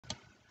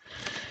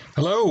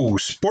Hello,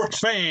 sports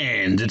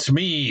fans. It's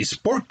me,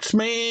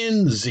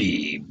 Sportsman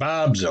Z,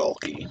 Bob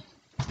Zolke.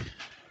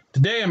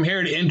 Today I'm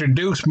here to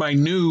introduce my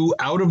new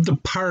Out of the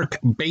Park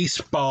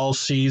baseball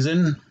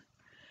season.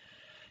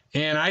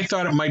 And I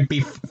thought it might be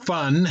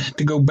fun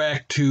to go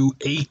back to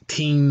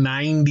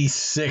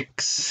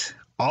 1896,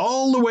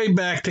 all the way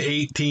back to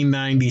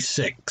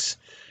 1896,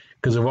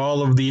 because of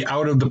all of the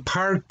Out of the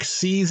Park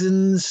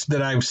seasons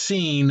that I've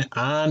seen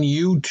on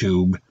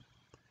YouTube.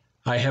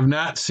 I have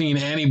not seen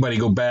anybody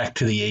go back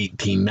to the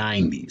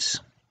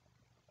 1890s.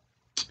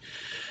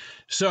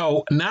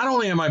 So not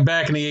only am I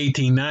back in the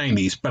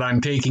 1890s, but I'm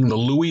taking the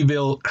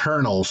Louisville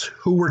Colonels,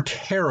 who were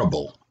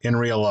terrible in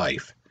real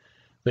life.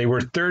 They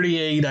were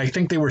 38, I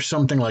think they were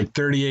something like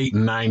 38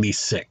 and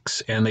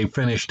 96, and they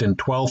finished in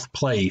 12th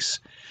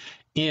place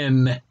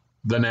in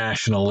the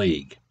National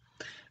League.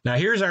 Now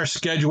here's our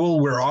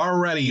schedule. We're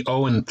already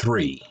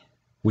 0-3.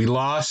 We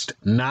lost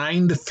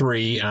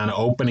 9-3 on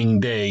opening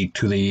day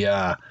to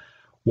the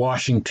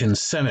Washington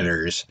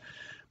Senators.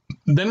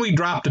 Then we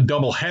dropped a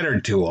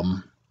doubleheader to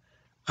them,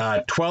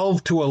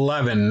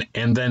 12-11,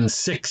 and then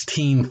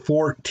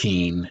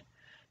 16-14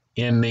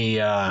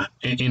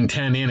 in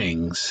 10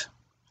 innings.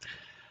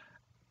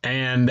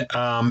 And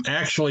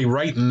actually,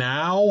 right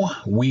now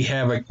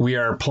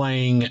we're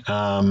playing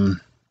the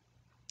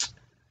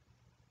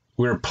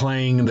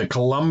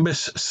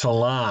Columbus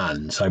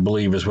Salons, I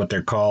believe is what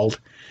they're called.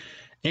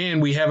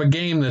 And we have a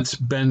game that's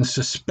been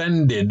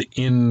suspended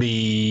in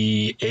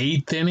the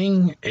eighth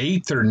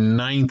or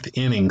ninth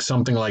inning,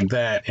 something like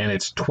that, and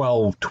it's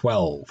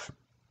 12-12.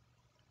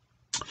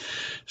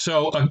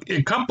 So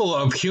a couple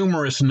of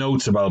humorous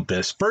notes about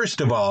this.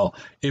 First of all,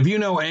 if you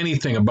know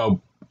anything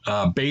about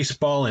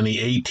baseball in the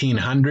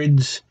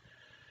 1800s,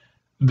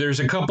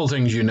 there's a couple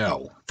things you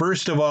know.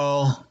 First of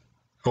all,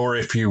 or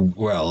if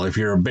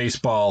you're a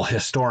baseball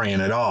historian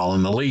at all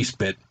in the least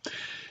bit,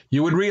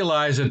 you would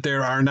realize that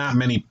there are not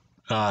many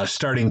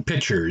starting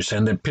pitchers,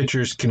 and that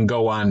pitchers can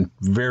go on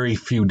very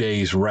few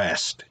days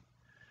rest.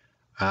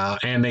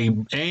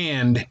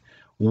 And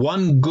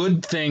one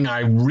good thing I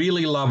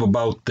really love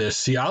about this,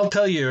 see, I'll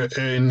tell you,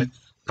 and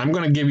I'm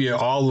going to give you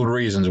all the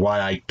reasons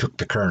why I took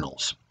the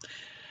Colonels.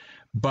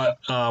 But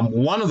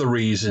one of the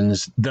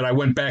reasons that I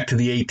went back to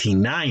the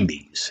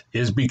 1890s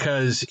is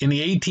because in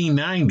the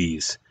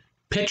 1890s,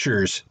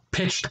 pitchers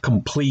pitched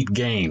complete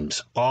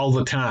games all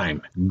the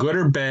time, good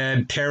or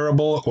bad,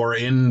 terrible or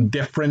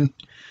indifferent.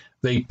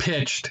 They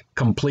pitched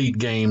complete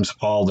games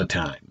all the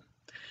time.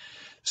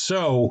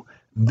 So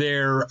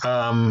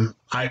I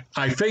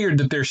figured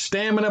that their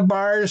stamina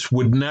bars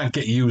would not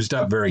get used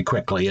up very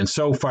quickly, and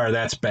so far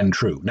that's been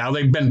true. Now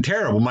they've been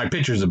terrible. My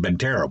pitchers have been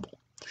terrible.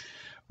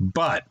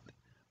 But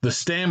the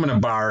stamina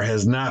bar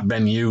has not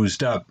been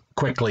used up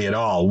quickly at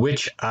all,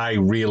 which I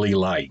really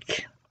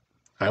like.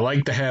 I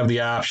like to have the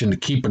option to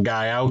keep a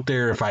guy out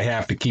there if I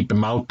have to keep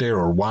him out there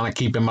or want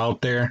to keep him out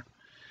there.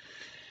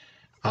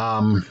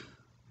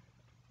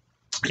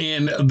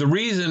 And the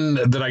reason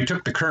that I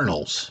took the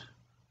Colonels,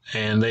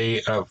 and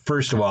they,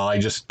 first of all,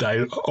 I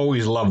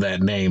always love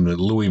that name, the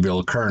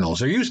Louisville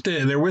Colonels.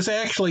 There was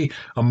actually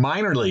a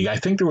minor league. I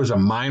think there was a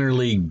minor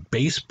league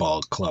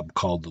baseball club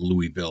called the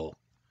Louisville,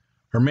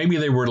 or maybe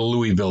they were the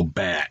Louisville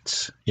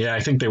Bats. Yeah, I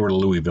think they were the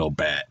Louisville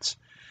Bats.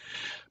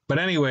 But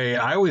anyway,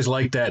 I always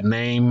liked that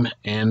name,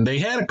 and they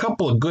had a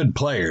couple of good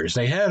players.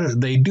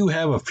 They do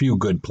have a few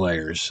good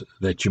players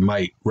that you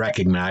might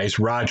recognize.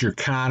 Roger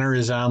Connor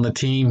is on the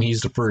team. He's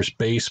the first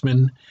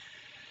baseman.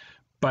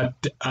 But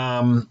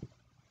the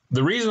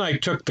reason I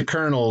took the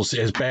Colonels,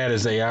 as bad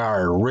as they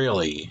are,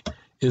 really,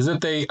 is that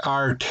they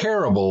are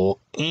terrible,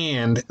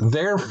 and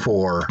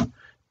therefore,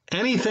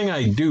 anything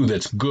I do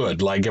that's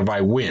good, like if I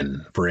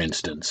win, for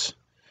instance,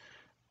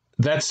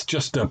 that's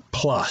just a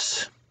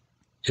plus.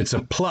 It's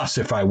a plus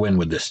if I win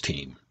with this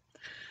team.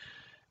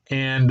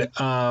 And,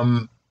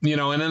 and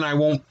then I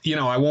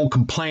won't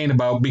complain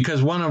about,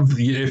 because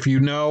if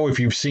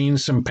you've seen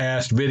some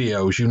past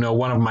videos,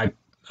 one of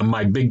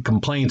my big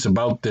complaints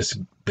about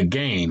the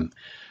game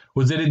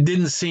was that it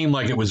didn't seem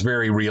like it was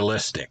very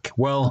realistic.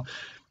 Well,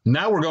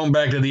 now we're going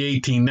back to the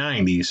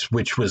 1890s,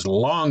 which was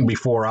long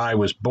before I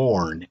was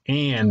born,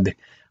 and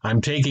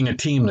I'm taking a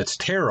team that's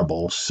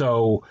terrible,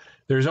 so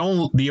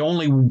the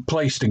only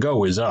place to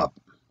go is up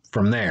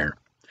from there.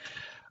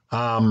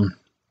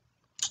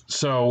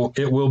 So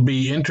it will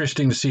be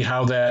interesting to see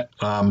how that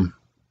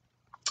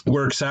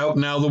works out.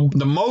 Now,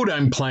 the mode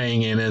I'm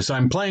playing in is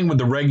I'm playing with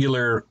the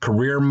regular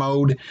career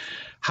mode.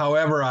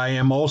 However, I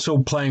am also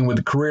playing with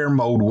the career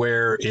mode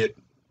where it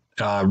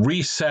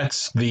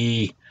resets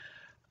the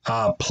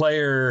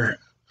player,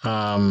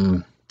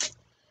 like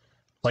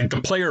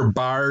the player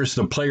bars,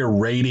 the player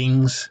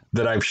ratings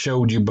that I've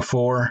showed you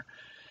before.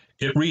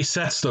 It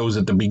resets those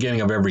at the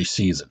beginning of every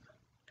season.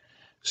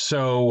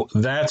 So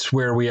that's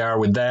where we are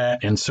with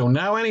that. And so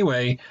now,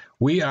 anyway,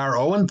 we are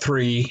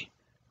 0-3.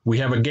 We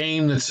have a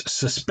game that's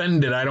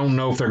suspended. I don't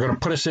know if they're going to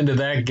put us into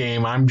that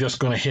game. I'm just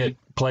going to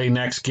play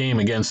next game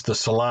against the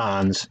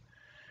Salons.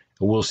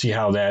 We'll see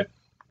how that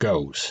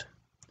goes.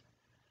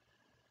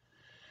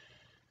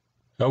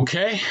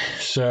 Okay,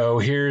 so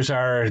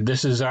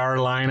this is our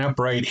lineup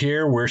right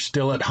here. We're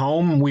still at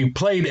home. We've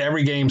played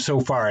every game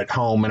so far at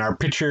home, and our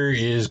pitcher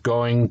is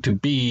going to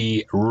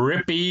be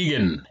Rip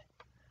Egan.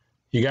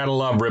 You gotta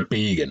love Rip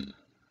Egan.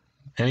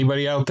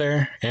 Anybody out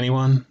there?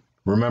 Anyone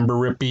remember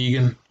Rip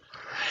Egan?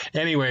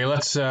 Anyway,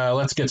 let's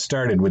get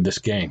started with this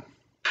game.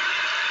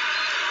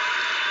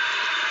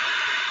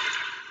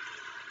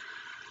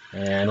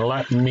 And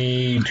let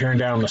me turn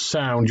down the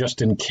sound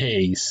just in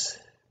case.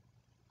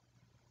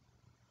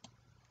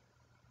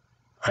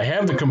 I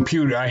have the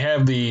computer. I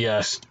have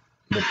the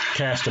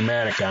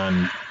Cast-O-Matic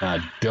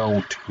on.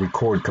 Don't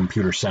record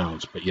computer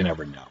sounds, but you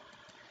never know.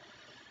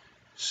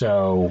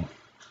 So,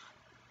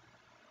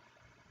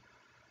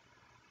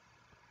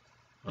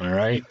 all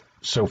right.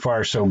 So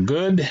far, so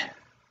good.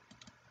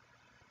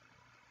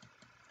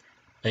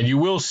 And you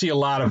will see a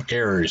lot of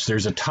errors.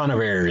 There's a ton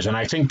of errors, and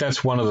I think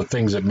that's one of the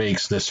things that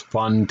makes this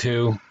fun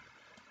too.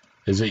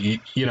 Is that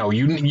you know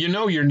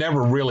you're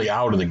never really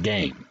out of the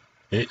game.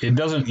 It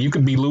doesn't. You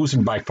could be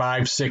losing by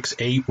 5, 6,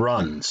 8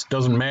 runs.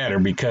 Doesn't matter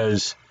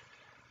because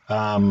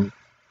you're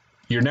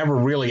never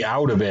really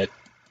out of it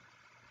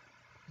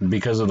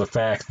because of the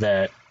fact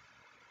that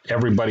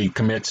everybody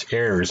commits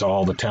errors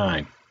all the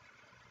time.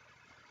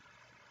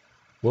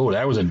 Whoa,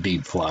 that was a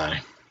deep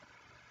fly.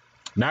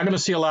 Not going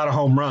to see a lot of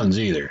home runs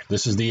either.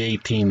 This is the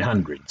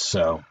 1800s,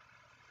 so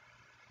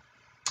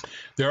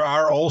there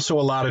are also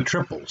a lot of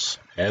triples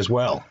as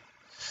well.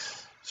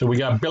 So we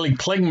got Billy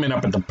Klingman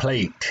up at the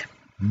plate.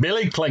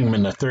 Billy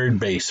Klingman, the third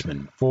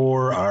baseman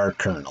for our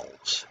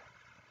Colonels.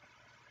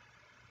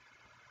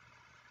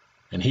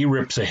 And he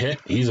rips a hit.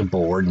 He's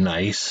aboard.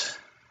 Nice.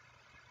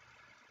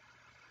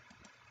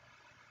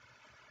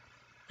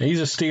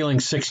 He's a stealing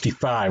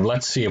 65.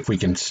 Let's see if we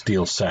can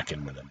steal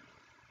second with him.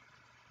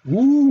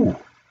 Woo!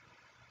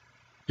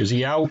 Is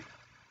he out?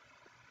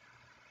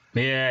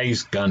 Yeah,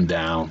 he's gunned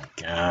down.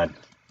 God.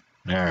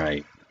 All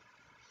right.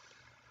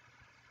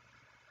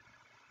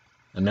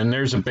 And then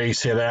there's a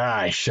base hit.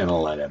 I should have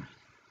let him.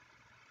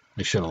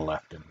 I should have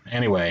left him.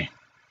 Anyway.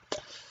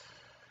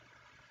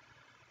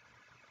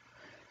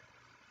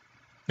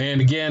 And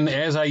again,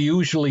 as I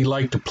usually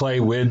like to play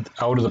with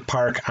out of the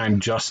park, I'm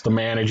just the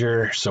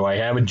manager. So I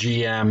have a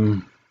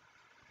GM,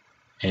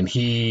 and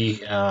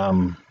he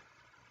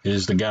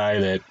is the guy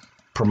that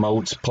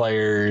promotes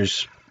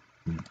players,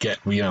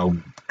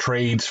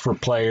 trades for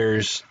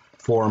players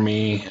for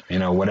me,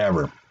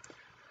 whatever.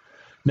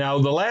 Now,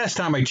 the last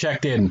time I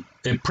checked in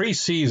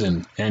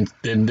preseason, and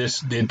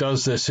it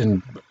does this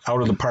in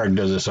out of the park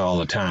does this all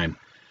the time,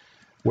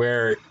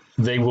 where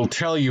they will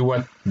tell you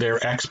what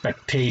their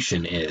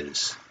expectation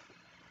is.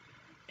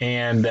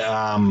 And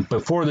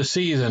before the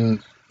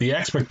season, the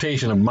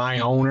expectation of my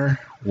owner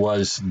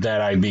was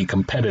that I be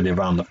competitive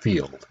on the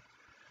field.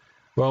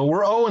 Well,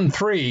 we're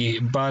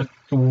 0-3, but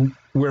we're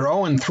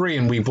 0-3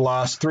 and we've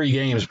lost 3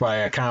 games by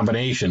a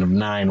combination of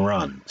 9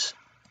 runs.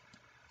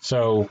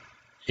 So,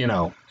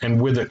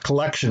 and with a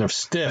collection of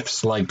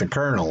stiffs like the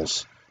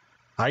Colonels,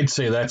 I'd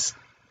say that's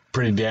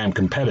pretty damn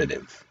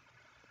competitive.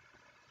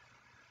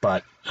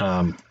 But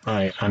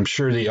I'm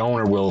sure the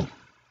owner will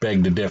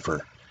beg to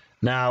differ.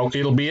 Now,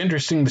 it'll be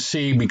interesting to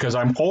see because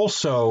I'm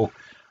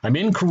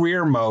in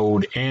career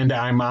mode and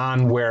I'm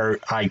on where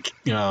I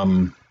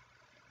can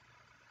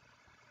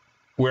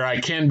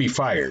be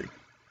fired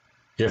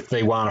if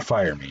they want to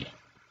fire me.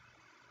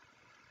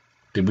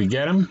 Did we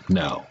get him?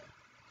 No.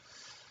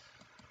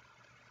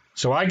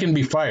 So I can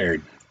be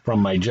fired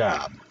from my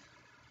job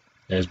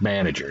as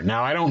manager.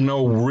 Now, I don't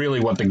know really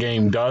what the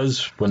game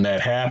does when that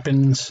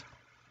happens.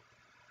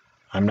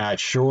 I'm not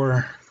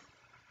sure.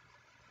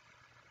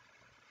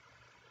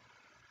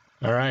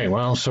 All right,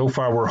 well, so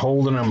far we're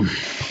holding them.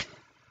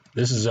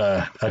 This is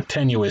a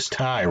tenuous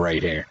tie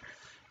right here.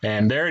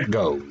 And there it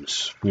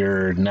goes.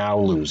 We're now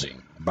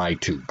losing by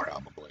 2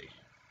 probably.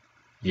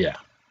 Yeah.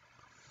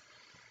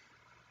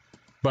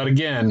 But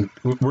again,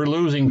 we're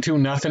losing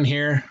 2-0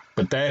 here,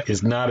 but that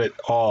is not at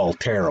all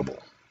terrible.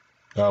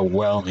 Oh,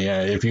 well,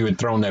 yeah, if you had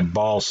thrown that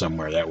ball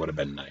somewhere, that would have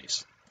been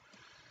nice.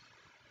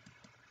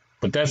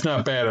 But that's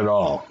not bad at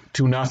all.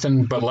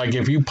 2-0, but like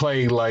if you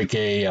play like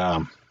a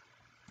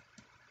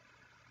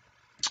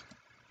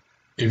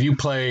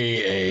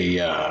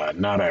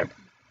not a,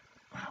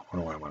 what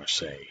do I want to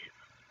say?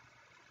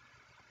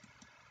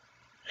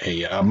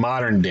 A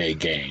modern day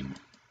game,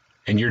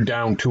 and you're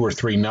down 2 or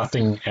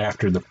 3-0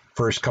 after the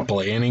first couple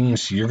of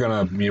innings, you're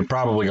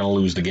probably gonna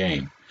lose the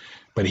game.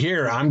 But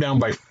here I'm down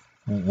by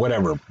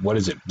whatever. What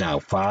is it now?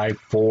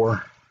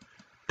 5-4,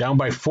 down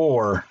by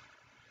 4.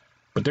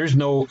 But there's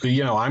no,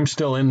 I'm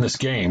still in this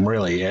game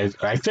really.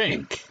 I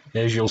think,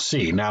 as you'll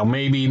see. Now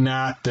maybe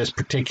not this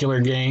particular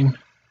game.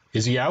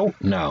 Is he out?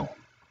 No.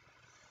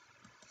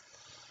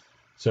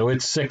 So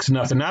it's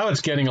 6-0. Now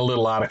it's getting a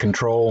little out of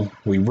control.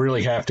 We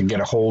really have to get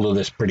a hold of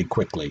this pretty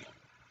quickly.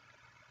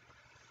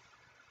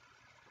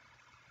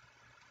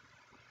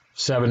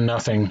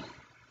 7-0.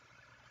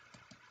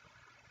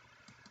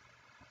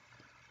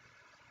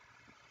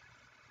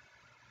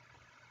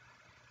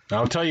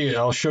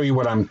 I'll show you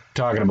what I'm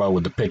talking about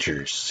with the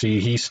pitchers.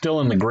 See, he's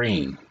still in the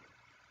green.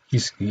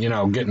 he's,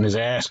 getting his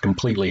ass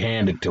completely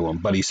handed to him,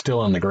 but he's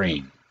still in the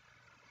green.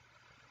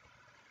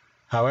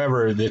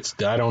 However,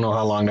 I don't know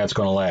how long that's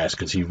going to last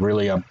because he's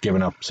really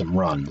giving up some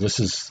runs. This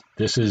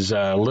is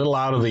a little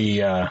out of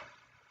the.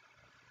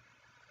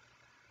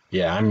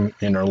 I'm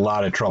in a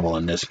lot of trouble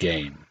in this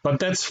game, but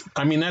that's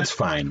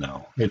fine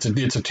though. It's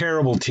a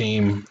terrible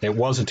team. It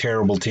was a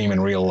terrible team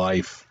in real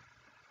life.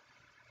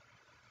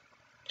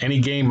 Any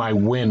game I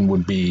win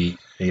would be,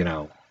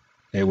 it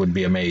would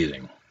be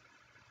amazing.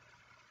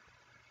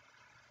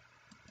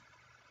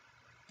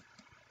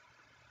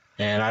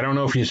 And I don't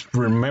know if you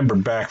remember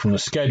back from the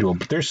schedule,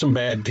 but there's some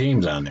bad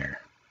teams on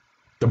there.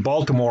 The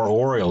Baltimore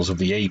Orioles of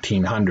the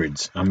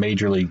 1800s, a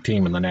major league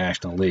team in the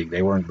National League,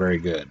 they weren't very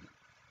good.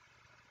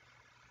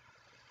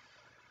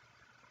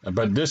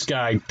 But this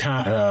guy,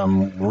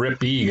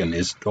 Rip Egan,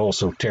 is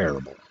also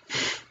terrible.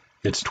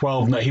 It's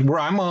 12.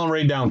 I'm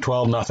already down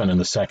 12-0 in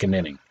the second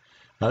inning.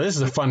 Now, this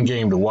is a fun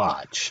game to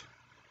watch.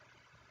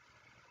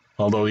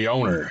 Although the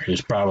owner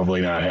is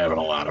probably not having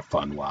a lot of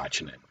fun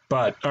watching it.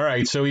 But, all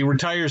right, so he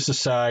retires the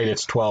side.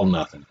 It's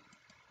 12-0.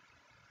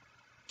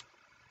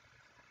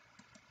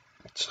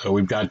 So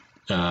we've got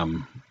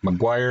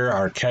McGuire,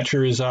 our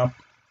catcher, is up.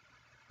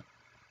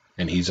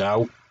 And he's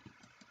out.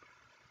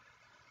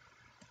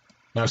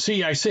 Now,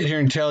 see, I sit here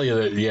and tell you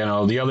that,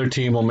 the other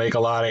team will make a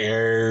lot of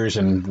errors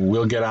and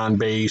we'll get on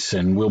base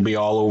and we'll be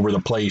all over the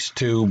place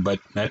too, but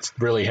that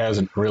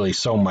hasn't really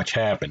so much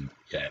happened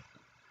yet.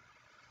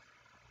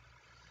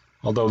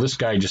 Although this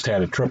guy just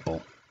had a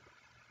triple.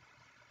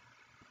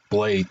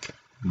 Blake,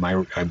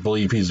 I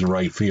believe he's the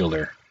right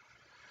fielder.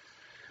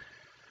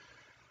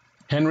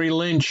 Henry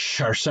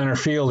Lynch, our center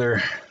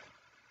fielder,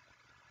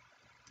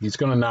 he's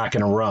going to knock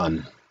in a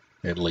run,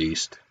 at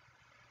least.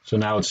 So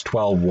now it's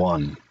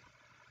 12-1.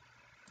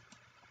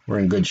 We're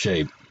in good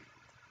shape.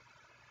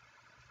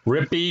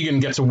 Rip Egan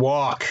gets a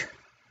walk.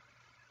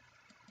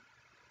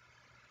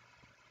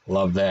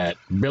 Love that.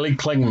 Billy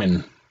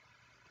Klingman.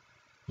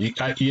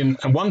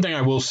 One thing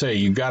I will say,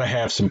 you've got to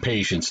have some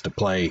patience to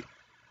play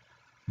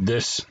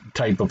this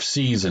type of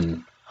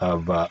season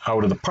of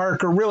out of the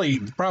park, or really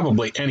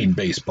probably any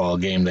baseball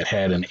game that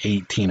had an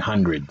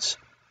 1800s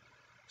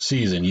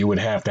season. You would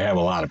have to have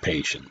a lot of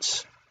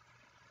patience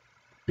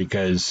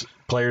because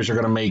players are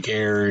going to make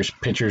errors.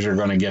 Pitchers are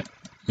going to get,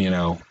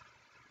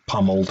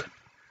 pummeled.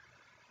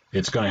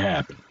 It's going to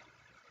happen.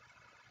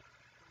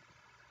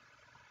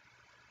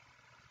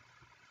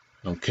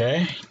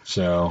 Okay,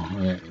 so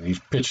he's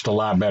pitched a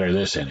lot better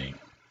this inning.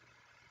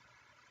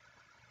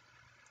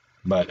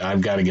 But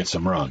I've got to get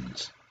some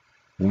runs.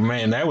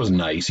 Man, that was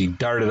nice. He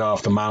darted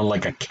off the mound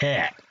like a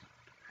cat.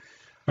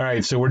 All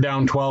right, so we're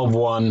down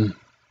 12-1.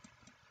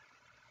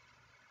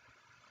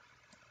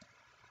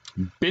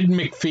 Bid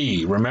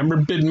McPhee. Remember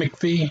Bid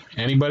McPhee?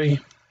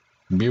 Anybody?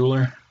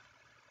 Bueller?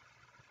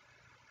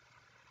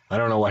 I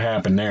don't know what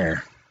happened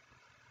there.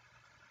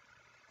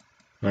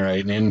 All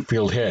right, an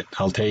infield hit.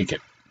 I'll take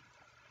it.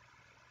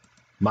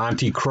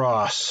 Monty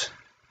Cross.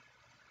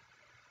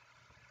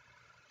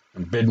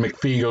 Bid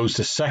McPhee goes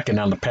to second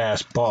on the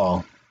pass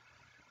ball.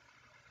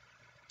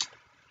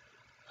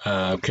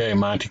 Okay,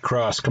 Monty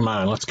Cross, come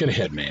on, let's get a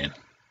hit, man.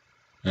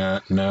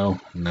 No,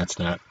 that's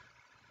not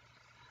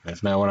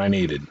what I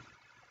needed.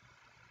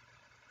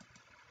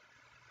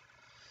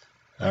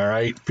 All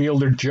right,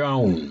 Fielder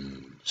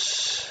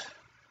Jones.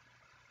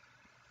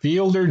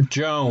 Fielder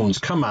Jones,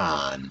 come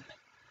on.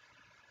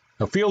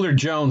 Now, Fielder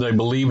Jones, I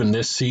believe in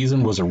this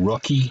season, was a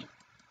rookie,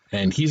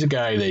 and he's a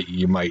guy that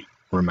you might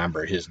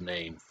remember his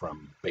name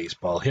from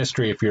baseball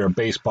history if you're a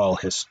baseball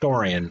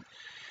historian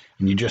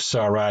and you just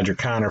saw Roger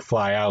Connor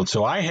fly out.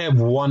 So I have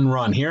one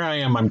run. Here I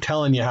am. I'm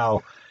telling you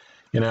how,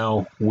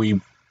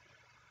 we've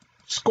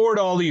scored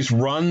all these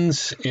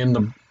runs in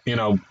the,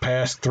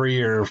 past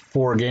 3 or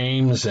 4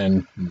 games,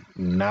 and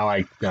now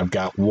I've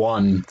got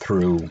one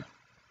through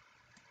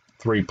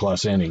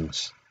 3+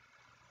 innings.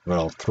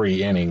 Well,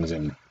 3 innings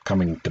and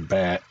coming to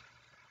bat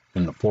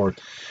in the 4th.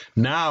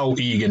 Now,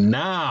 Egan,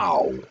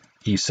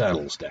 he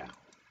settles down.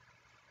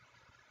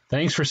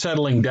 Thanks for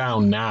settling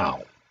down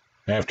now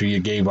after you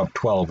gave up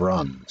 12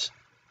 runs.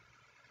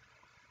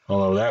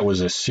 Although that was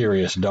a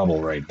serious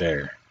double right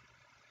there.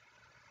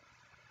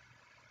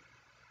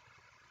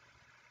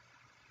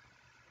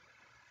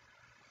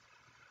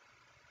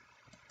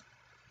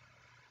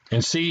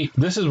 And see,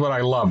 this is what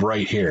I love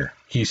right here.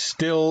 He's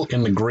still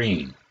in the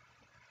green.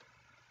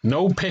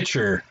 No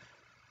pitcher,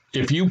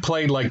 if you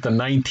played like the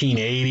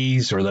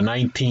 1980s or the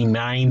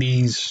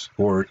 1990s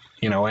or,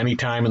 any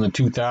time in the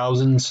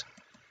 2000s,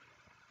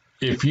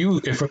 if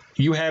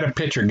you had a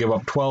pitcher give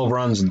up 12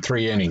 runs in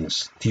 3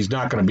 innings, he's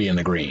not going to be in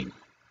the green.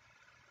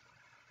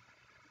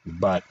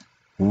 But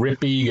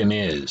Rip Egan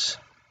is.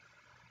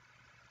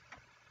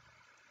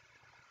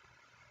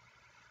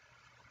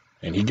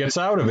 And he gets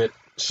out of it.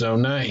 So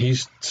now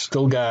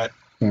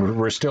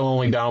we're still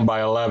only down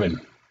by 11.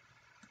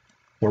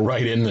 We're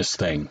right in this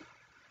thing.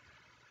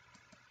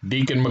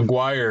 Deacon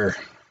McGuire.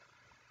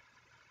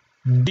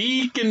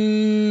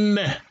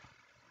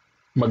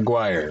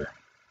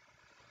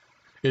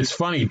 It's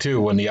funny,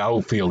 too, when the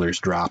outfielders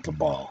drop the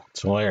ball.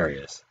 It's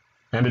hilarious.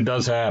 And it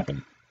does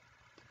happen.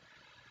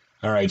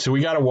 All right, so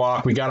we got to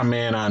walk. We got a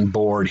man on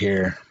board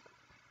here.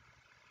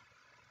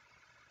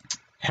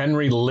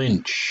 Henry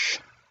Lynch.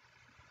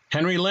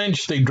 Henry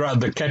Lynch,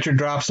 the catcher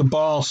drops the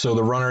ball, so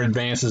the runner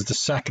advances to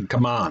second.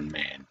 Come on,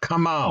 man.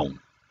 Come on.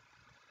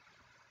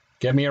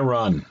 Get me a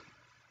run.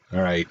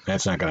 All right,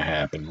 that's not going to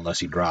happen unless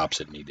he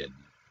drops it, and he didn't.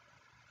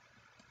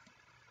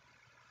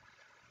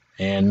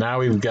 And now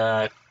we've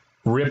got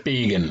Rip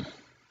Egan.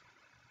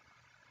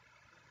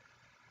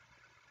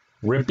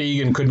 Rip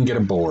Egan couldn't get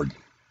aboard.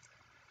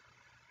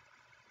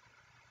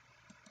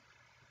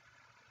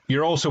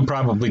 You're also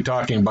probably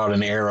talking about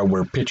an era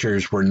where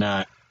pitchers were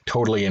not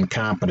totally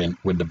incompetent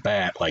with the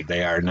bat like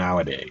they are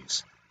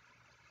nowadays.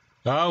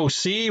 Oh,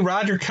 see,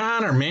 Roger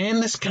Connor, man,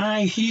 this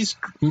guy, he's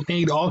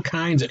made all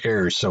kinds of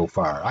errors so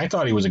far. I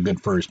thought he was a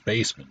good first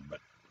baseman, but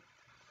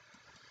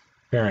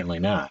apparently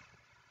not.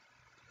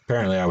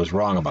 Apparently I was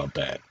wrong about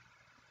that.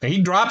 He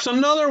drops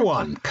another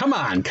one. Come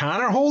on,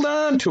 Connor, hold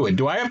on to it.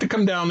 Do I have to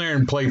come down there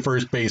and play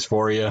first base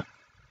for you?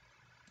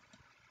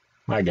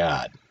 My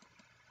God.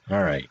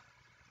 All right.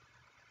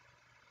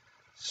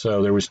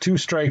 So there was 2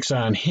 strikes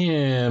on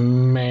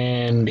him,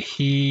 and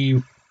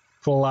he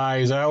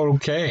flies out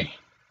okay.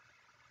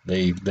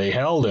 They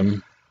held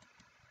him.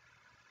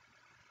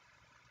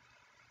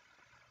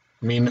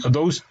 I mean,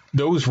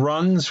 those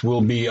runs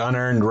will be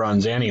unearned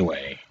runs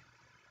anyway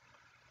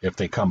if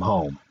they come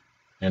home,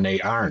 and they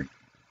aren't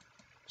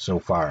so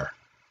far.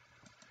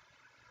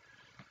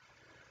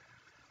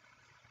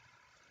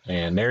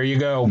 And there you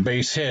go,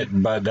 base hit,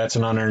 but that's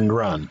an unearned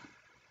run.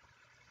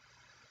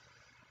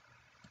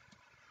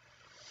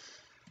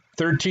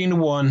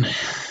 13-1.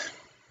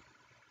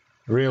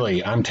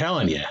 Really, I'm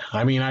telling you.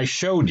 I mean, I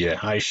showed you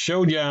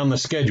on the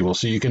schedule,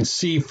 so you can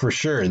see for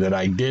sure that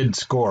I did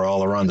score all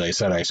the runs I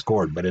said I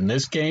scored. But in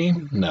this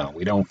game, no,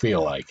 we don't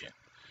feel like it.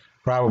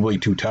 Probably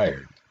too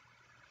tired.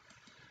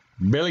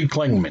 Billy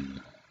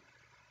Klingman.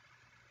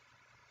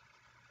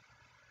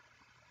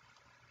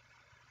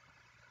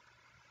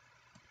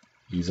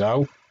 He's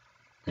out.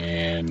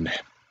 And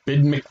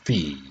Bid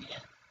McPhee.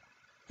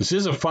 This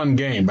is a fun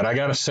game, but I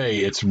got to say,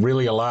 it's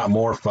really a lot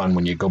more fun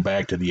when you go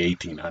back to the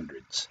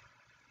 1800s.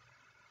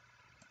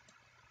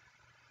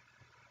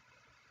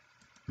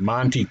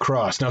 Monty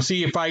Cross. Now,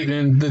 see,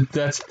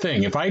 that's the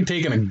thing. If I'd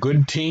taken a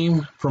good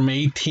team from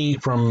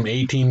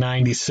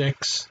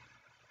 1896,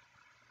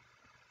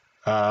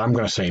 I'm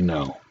going to say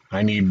no.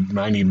 I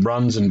need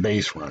runs and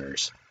base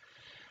runners.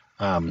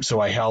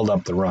 So I held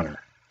up the runner.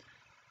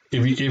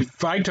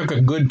 If I took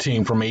a good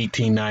team from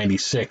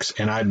 1896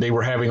 and they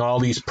were having all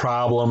these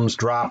problems,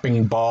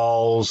 dropping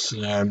balls,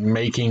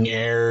 making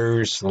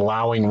errors,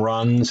 allowing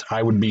runs,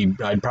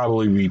 I'd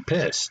probably be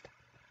pissed.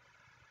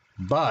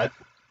 But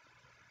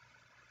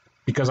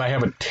because I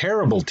have a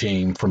terrible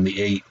team from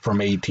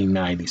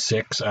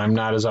 1896, I'm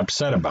not as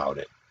upset about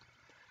it.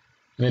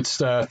 And it's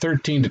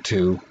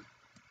 13-2,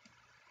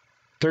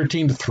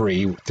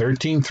 13-3,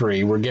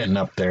 13-3. We're getting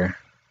up there.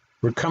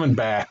 We're coming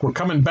back. We're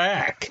coming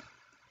back.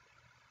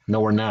 No,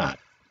 we're not.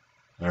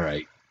 All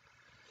right.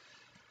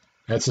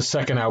 That's the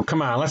second out.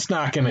 Come on, let's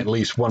knock in at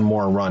least one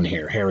more run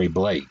here. Harry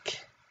Blake.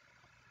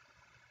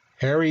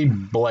 Harry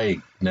Blake,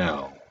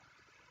 no.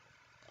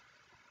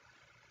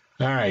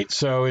 All right,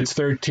 so it's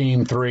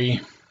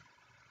 13-3.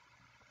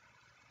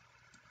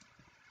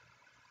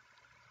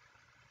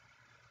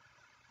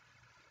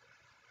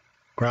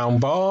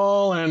 Ground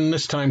ball, and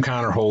this time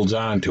Connor holds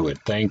on to it.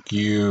 Thank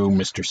you,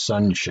 Mr.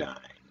 Sunshine.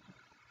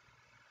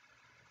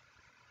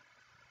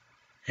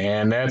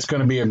 And that's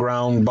going to be a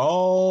ground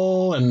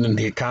ball, and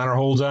then Connor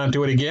holds on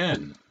to it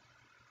again.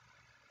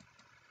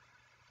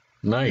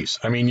 Nice.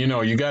 I mean, you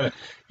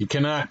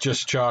cannot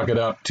just chalk it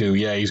up to,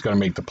 yeah, he's going to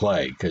make the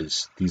play,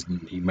 because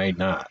he may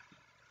not.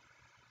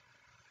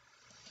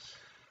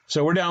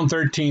 So we're down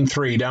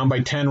 13-3, down by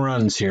 10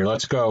 runs here.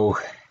 Let's go.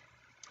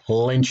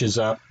 Lynch is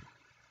up.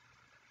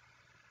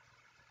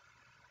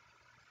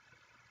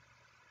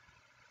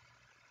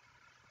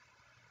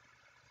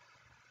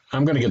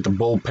 I'm going to get the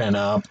bullpen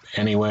up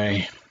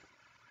anyway.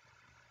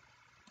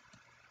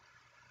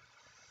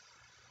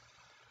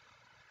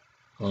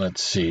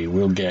 Let's see.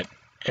 We'll get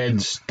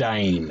Ed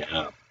Stein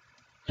up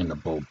in the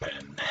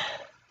bullpen.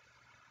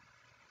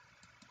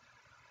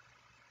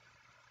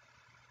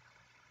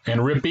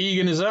 And Rip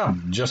Egan is up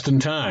just in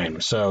time.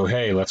 So,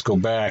 hey, let's go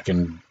back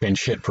and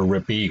pinch hit for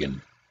Rip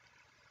Egan.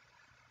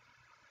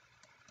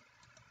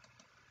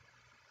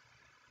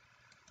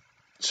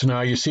 So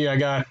now you see I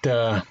got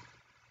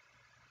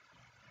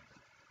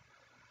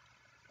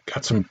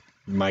some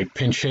my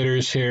pinch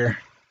hitters here. I'm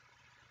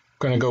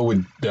going to go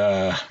with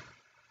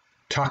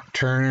Tuck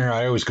Turner.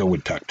 I always go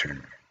with Tuck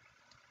Turner.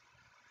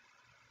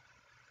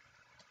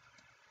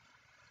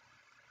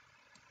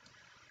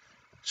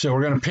 So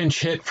we're going to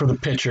pinch hit for the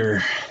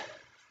pitcher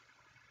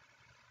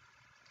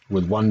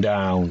with one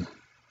down.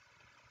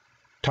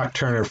 Tuck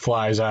Turner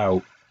flies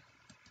out.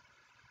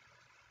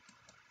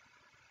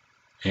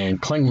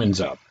 And Klingman's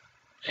up.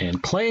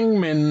 And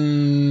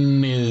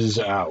Klingman is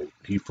out.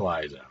 He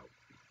flies out.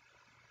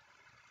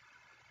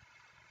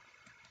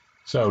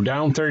 So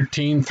down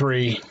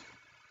 13-3,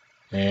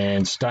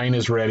 and Stein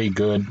is ready.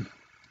 Good.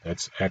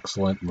 That's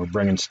excellent. We're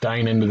bringing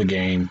Stein into the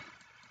game.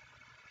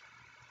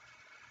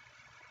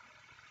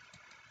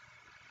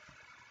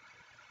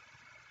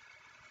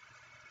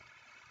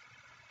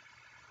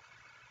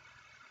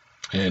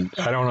 And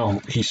I don't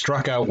know, he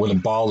struck out with a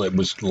ball that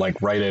was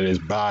like right at his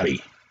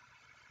body.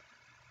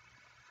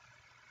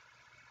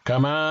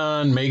 Come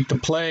on, make the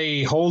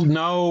play. Hold,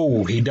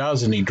 no, he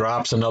doesn't. He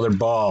drops another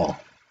ball.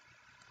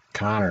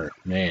 Connor,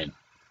 man.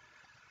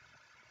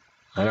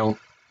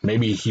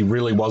 Maybe he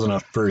really wasn't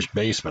a first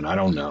baseman. I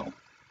don't know.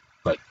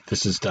 But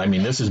this is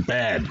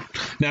bad.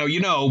 Now,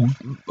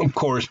 of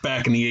course,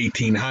 back in the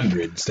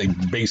 1800s, they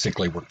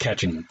basically were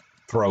catching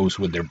throws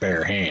with their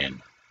bare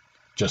hand.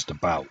 Just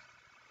about.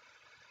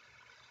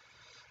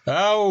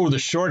 Oh, the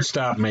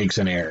shortstop makes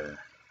an error.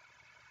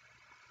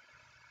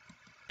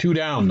 2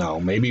 down, though.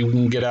 Maybe we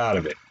can get out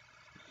of it.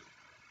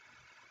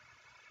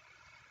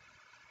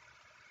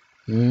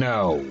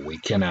 No, we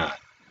cannot.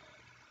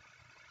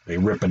 They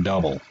rip a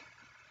double.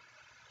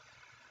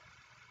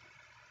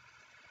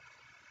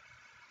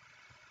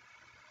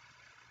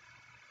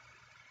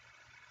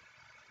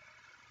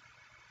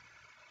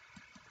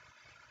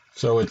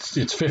 So it's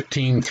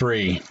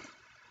 15-3.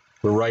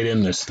 We're right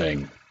in this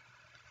thing.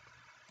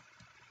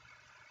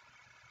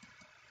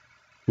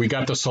 We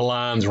got the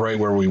salons right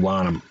where we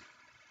want them.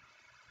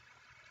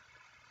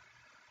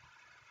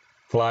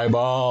 Fly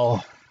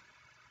ball.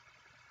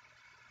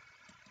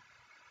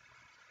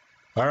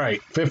 All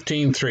right,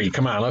 15-3.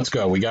 Come on, let's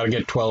go. We got to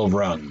get 12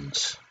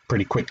 runs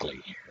pretty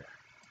quickly here.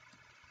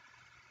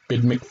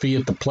 Bid McPhee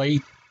at the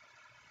plate.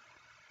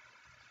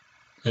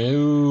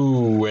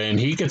 Ooh, and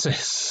he gets a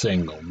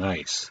single.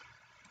 Nice.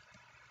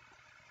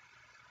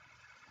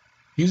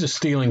 He's a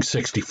stealing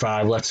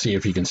 65. Let's see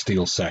if he can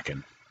steal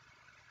second.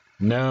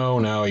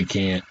 No, he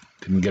can't.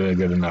 Didn't get a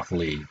good enough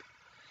lead.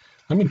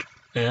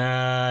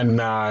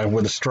 Nah,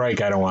 with a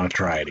strike, I don't want to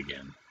try it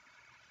again.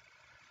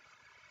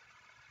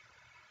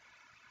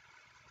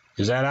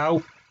 Is that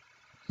out?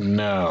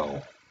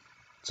 No.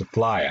 It's a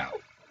fly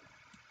out.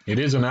 It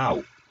is an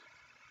out,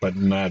 but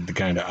not the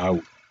kind of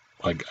out,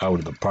 like out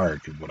of the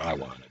park is what I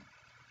wanted.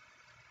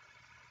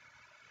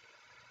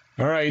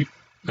 All right,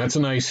 that's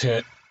a nice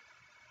hit.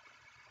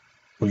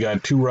 We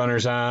got 2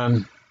 runners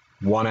on,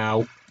 1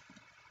 out.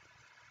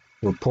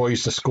 We're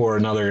poised to score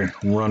another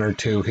run or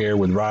 2 here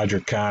with Roger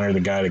Connor, the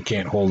guy that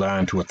can't hold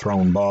on to a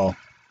thrown ball.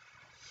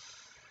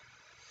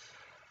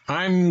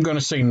 I'm going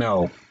to say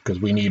no, because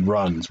we need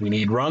runs. We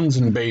need runs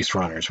and base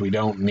runners. We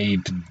don't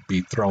need to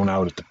be thrown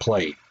out at the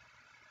plate.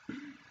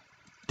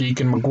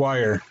 Deacon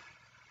McGuire.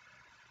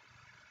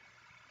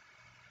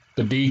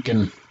 The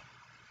Deacon.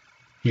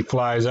 He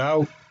flies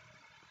out.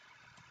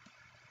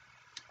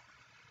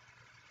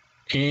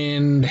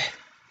 And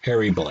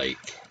Harry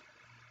Blake.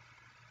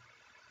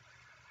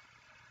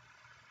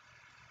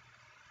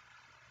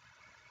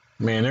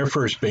 Man, their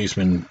first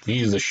baseman,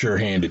 he's a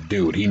sure-handed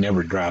dude. He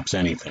never drops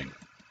anything.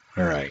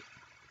 All right.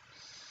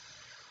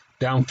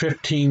 Down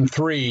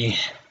 15-3.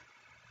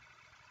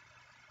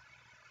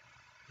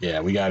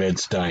 Yeah, we got Ed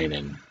Stein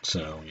in,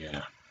 so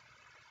yeah.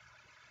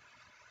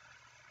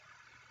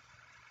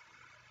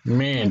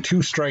 Man,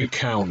 2-strike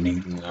count, and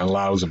he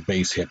allows a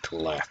base hit to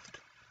left.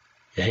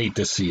 You hate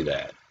to see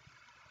that.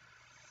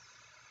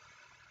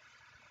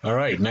 All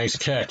right, nice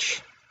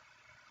catch.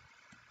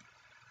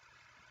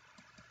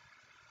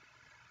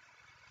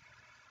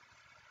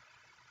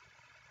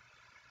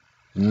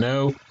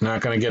 No,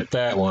 not going to get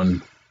that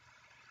one.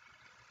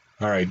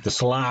 All right, the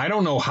salon. I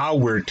don't know how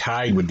we're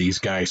tied with these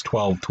guys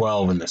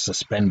 12-12 in the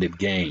suspended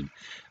game.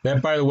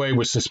 That, by the way,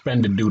 was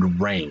suspended due to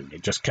rain.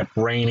 It just kept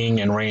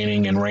raining and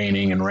raining and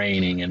raining and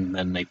raining, and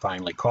then they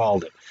finally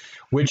called it,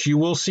 which you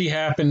will see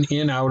happen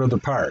in out of the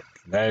park.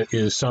 That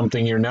is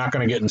something you're not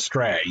going to get in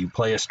strat. You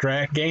play a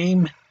strat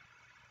game,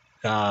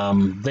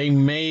 they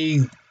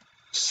may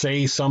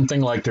say something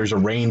like there's a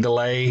rain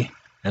delay,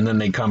 and then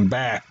they come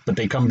back, but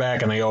they come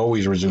back and they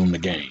always resume the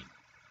game.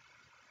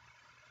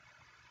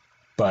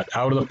 But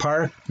out of the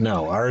park,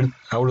 no.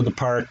 Out of the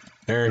park,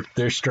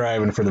 they're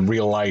striving for the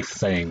real life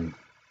thing,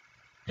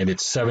 and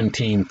it's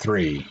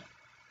 17-3.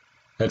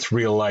 That's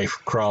real life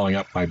crawling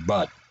up my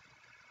butt.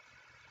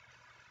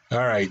 All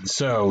right,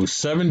 so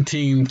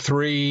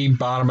 17-3,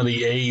 bottom of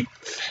the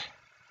 8th.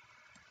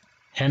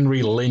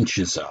 Henry Lynch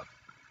is up.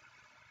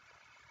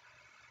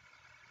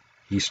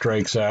 He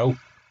strikes out.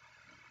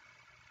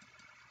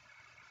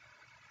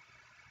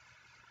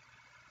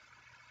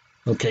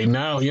 Okay,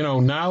 now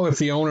if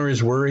the owner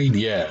is worried,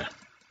 yeah,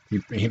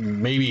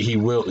 maybe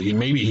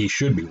he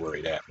should be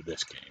worried after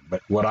this game.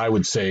 But what I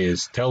would say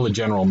is tell the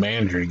general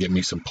manager to get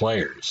me some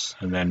players,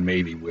 and then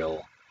maybe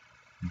we'll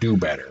do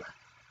better.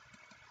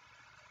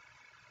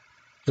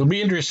 It'll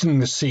be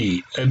interesting to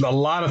see. A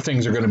lot of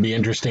things are going to be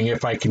interesting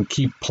if I can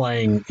keep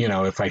playing,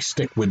 if I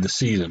stick with the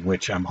season,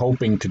 which I'm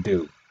hoping to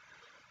do.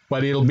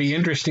 But it'll be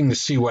interesting to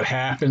see what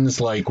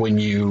happens, like when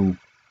you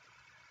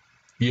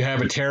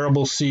have a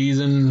terrible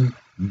season,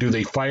 do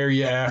they fire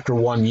you after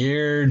 1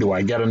 year? Do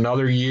I get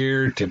another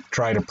year to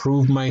try to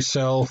prove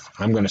myself?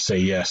 I'm going to say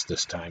yes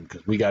this time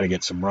because we got to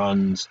get some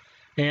runs.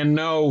 And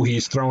no,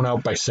 he's thrown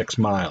out by 6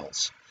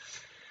 miles.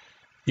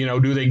 You know,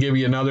 do they give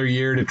you another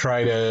year to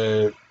try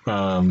to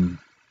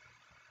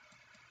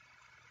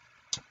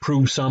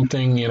prove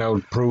something, you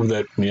know, prove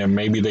that, you know,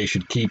 maybe they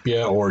should keep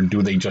you, or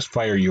do they just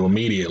fire you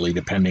immediately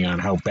depending on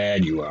how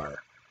bad you are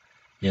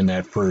in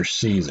that first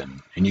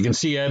season? And you can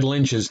see Ed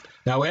Lynch is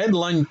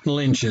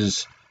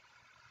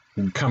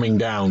coming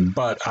down,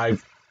 but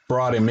I've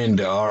brought him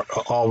into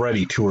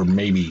already 2 or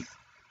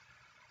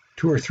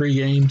 3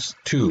 games,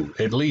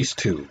 at least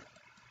 2.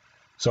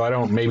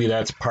 So maybe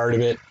that's part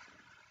of it.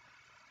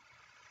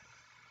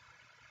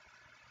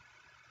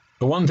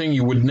 The one thing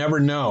you would never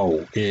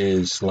know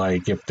is,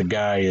 like, if the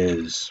guy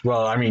is,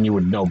 well, I mean, you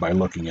would know by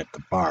looking at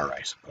the bar,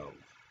 I suppose.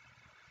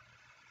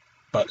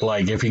 But,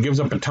 like, if he gives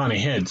up a ton of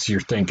hits, you're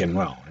thinking,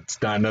 well, it's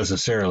not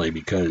necessarily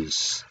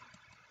because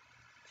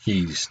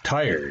he's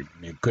tired.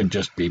 It could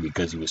just be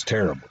because he was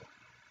terrible.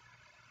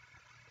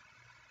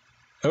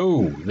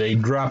 Oh, they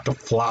dropped a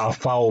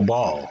foul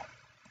ball.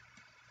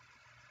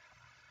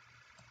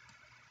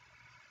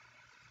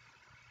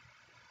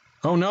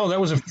 Oh no, that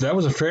was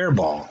a fair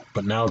ball,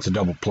 but now it's a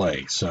double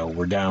play, so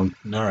we're down.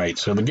 All right,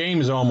 so the game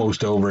is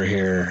almost over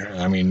here.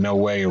 I mean, no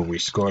way are we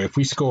score. If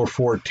we score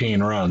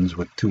 14 runs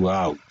with 2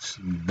 outs,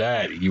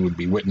 that you would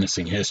be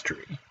witnessing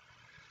history.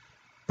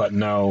 But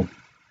no,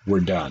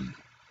 we're done.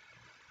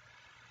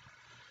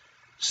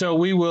 So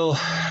we'll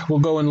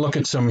go and look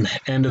at some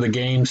end of the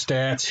game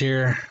stats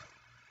here.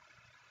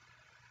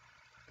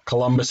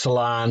 Columbus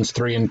Salons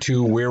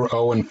 3-2, we're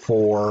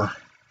 0-4.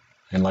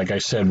 And like I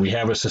said, we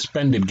have a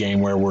suspended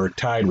game where we're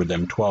tied with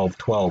them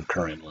 12-12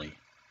 currently.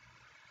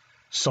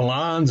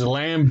 Salons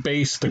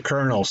lambasted the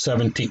Colonels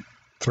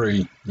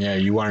 17-3. Yeah,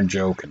 you aren't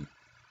joking.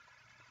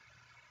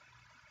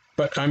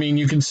 But, I mean,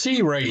 you can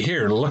see right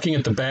here, looking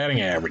at the batting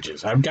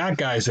averages, I've got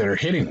guys that are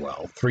hitting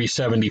well.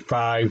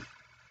 375,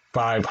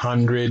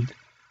 500,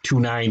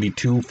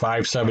 292,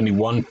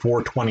 571,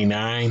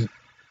 429.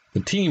 The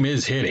team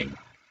is hitting.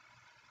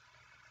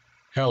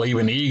 Hell,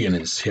 even Egan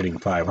is hitting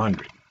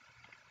 500.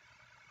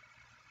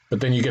 But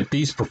then you get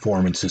these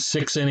performances.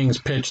 6 innings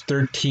pitched,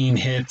 13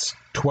 hits,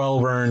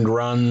 12 earned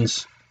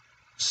runs,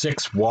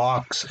 6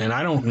 walks. And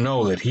I don't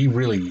know that he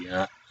really,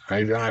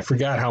 I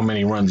forgot how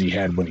many runs he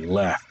had when he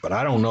left, but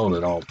I don't know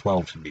that all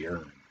 12 should be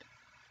earned.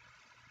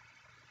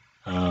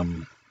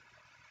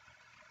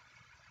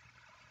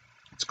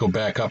 Let's go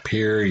back up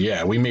here.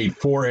 Yeah, we made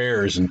 4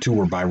 errors and 2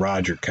 were by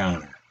Roger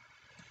Connor.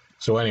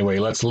 So anyway,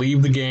 let's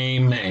leave the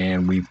game,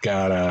 and we've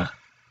got a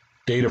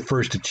date of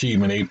first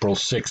achievement, April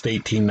 6th,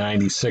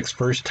 1896.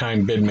 First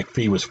time Bid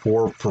McPhee was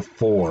 4 for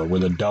 4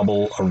 with a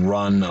double, a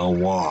run, a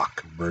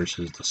walk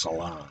versus the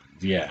Salons.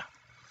 Yeah.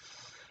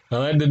 Now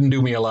that didn't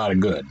do me a lot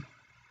of good.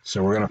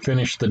 So we're going to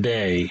finish the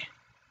day.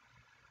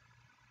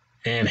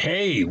 And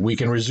hey, we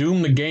can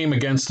resume the game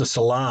against the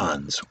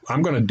Salons.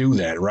 I'm going to do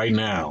that right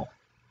now.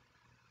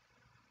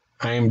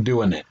 I am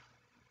doing it.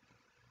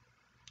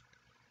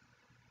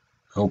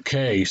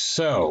 Okay,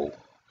 so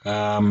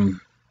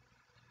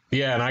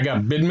yeah, and I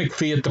got Bid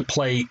McPhee at the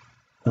plate,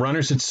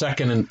 runners at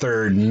second and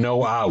third,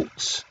 no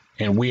outs,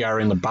 and we are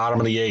in the bottom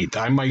of the 8th.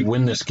 I might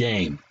win this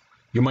game.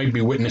 You might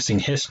be witnessing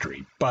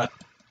history, but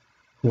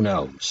who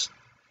knows?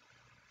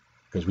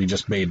 Because we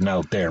just made an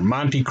out there.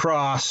 Monty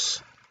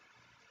Cross,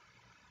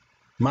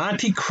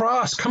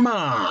 come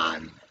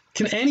on.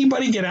 Can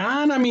anybody get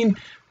on? I mean,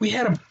 we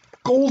had a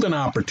golden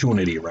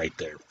opportunity right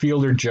there.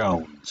 Fielder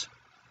Jones.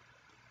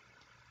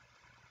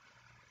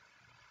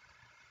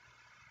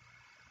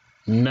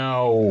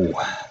 No.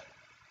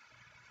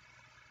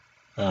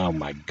 Oh,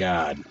 my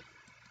God.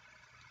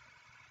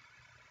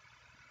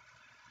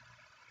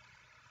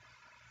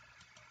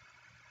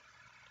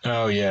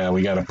 Oh, yeah,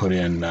 we got to put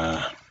in...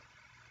 All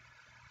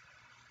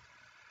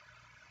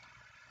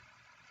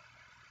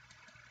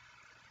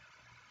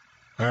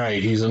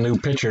right, he's a new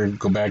pitcher.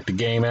 Go back to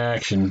game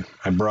action.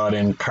 I brought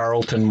in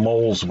Carlton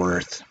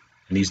Molesworth,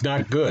 and he's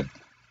not good.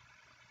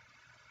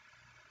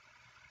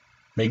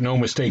 Make no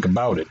mistake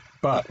about it,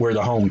 but we're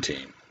the home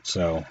team.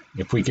 So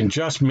if we can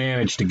just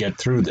manage to get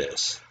through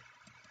this.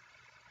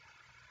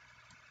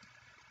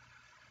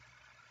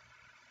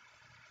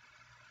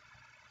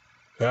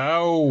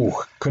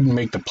 Oh, couldn't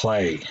make the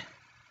play.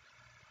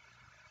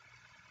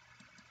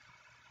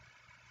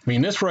 I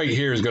mean, this right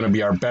here is going to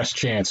be our best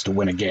chance to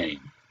win a game.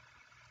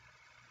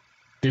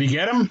 Did he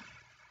get him?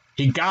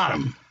 He got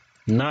him.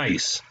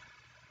 Nice.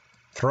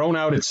 Thrown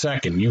out at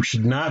second. You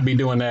should not be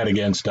doing that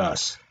against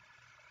us.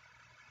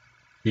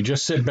 You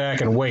just sit back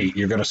and wait.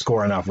 You're going to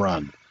score enough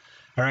runs.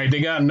 All right,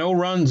 they got no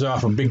runs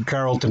off of Big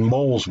Carlton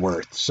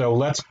Molesworth. So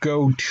let's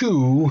go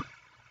to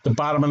the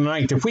bottom of the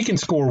 9th. If we can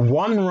score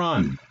 1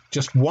 run,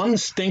 just 1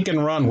 stinking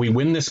run, we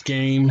win this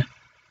game.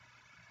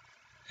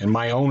 And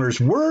my owners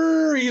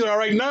were, all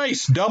right,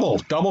 nice.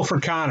 Double for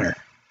Connor.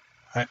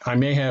 I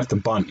may have to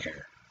bunt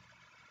here.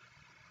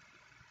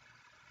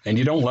 And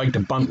you don't like to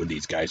bunt with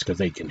these guys because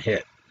they can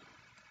hit.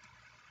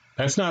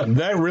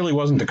 That really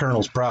wasn't the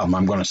Colonel's problem,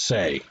 I'm going to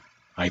say,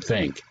 I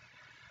think.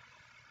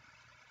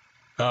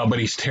 But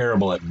he's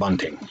terrible at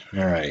bunting.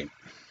 All right.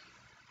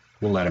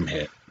 We'll let him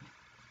hit.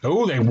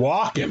 Oh, they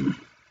walk him.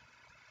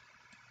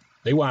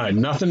 They wanted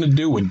nothing to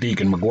do with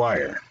Deacon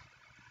McGuire.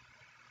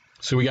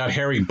 So we got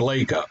Harry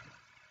Blake up.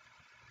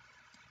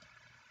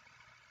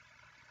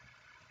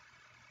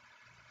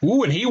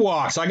 Ooh, and he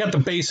walks. I got the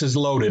bases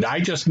loaded.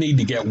 I just need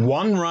to get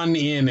one run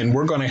in, and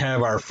we're going to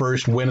have our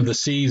first win of the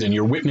season.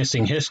 You're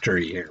witnessing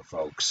history here,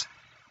 folks.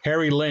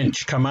 Harry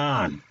Lynch, come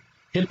on.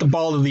 Hit the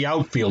ball to the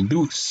outfield.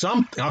 Do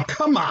something. Oh,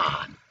 come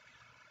on.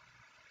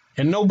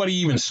 And nobody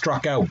even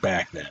struck out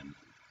back then.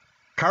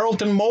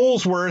 Carlton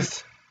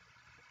Molesworth.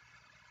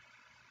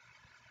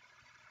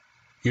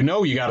 You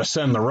know you got to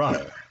send the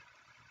runner.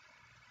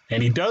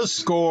 And he does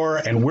score,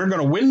 and we're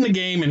going to win the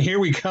game, and here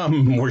we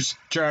come. We're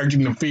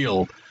charging the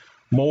field.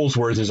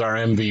 Molesworth is our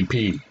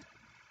MVP.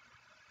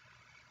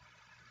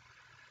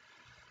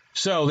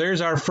 So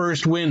there's our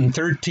first win,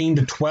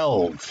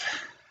 13-12.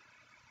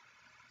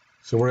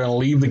 So we're going to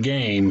leave the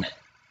game.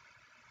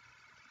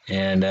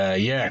 And,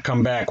 yeah,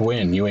 come back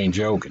win. You ain't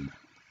joking.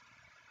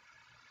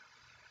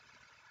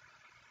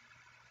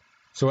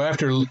 So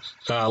after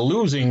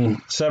losing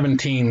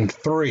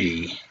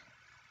 17-3,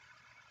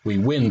 we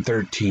win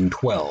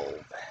 13-12.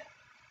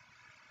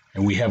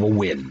 And we have a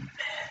win.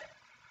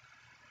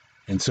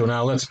 And so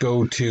now let's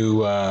go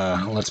to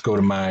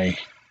the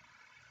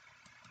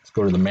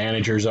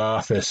manager's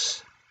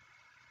office.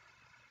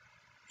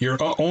 Your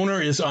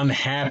owner is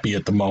unhappy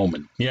at the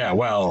moment. Yeah,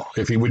 well,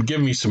 if he would give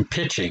me some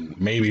pitching,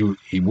 maybe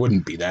he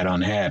wouldn't be that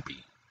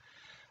unhappy.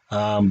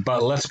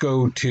 But let's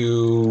go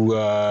to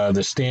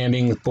the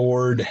standings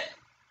board.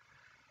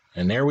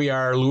 And there we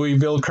are,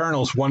 Louisville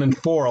Colonels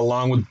 1-4,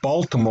 along with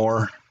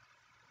Baltimore.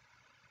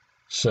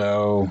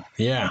 So,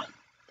 yeah.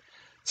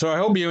 So I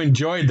hope you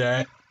enjoyed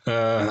that.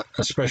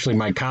 Especially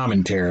my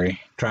commentary,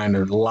 trying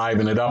to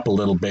liven it up a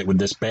little bit with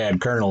this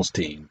bad Colonels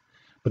team.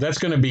 But that's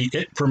going to be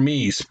it for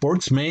me,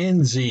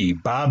 Sportsman Z,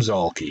 Bob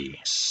Zolke,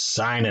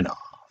 signing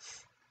off.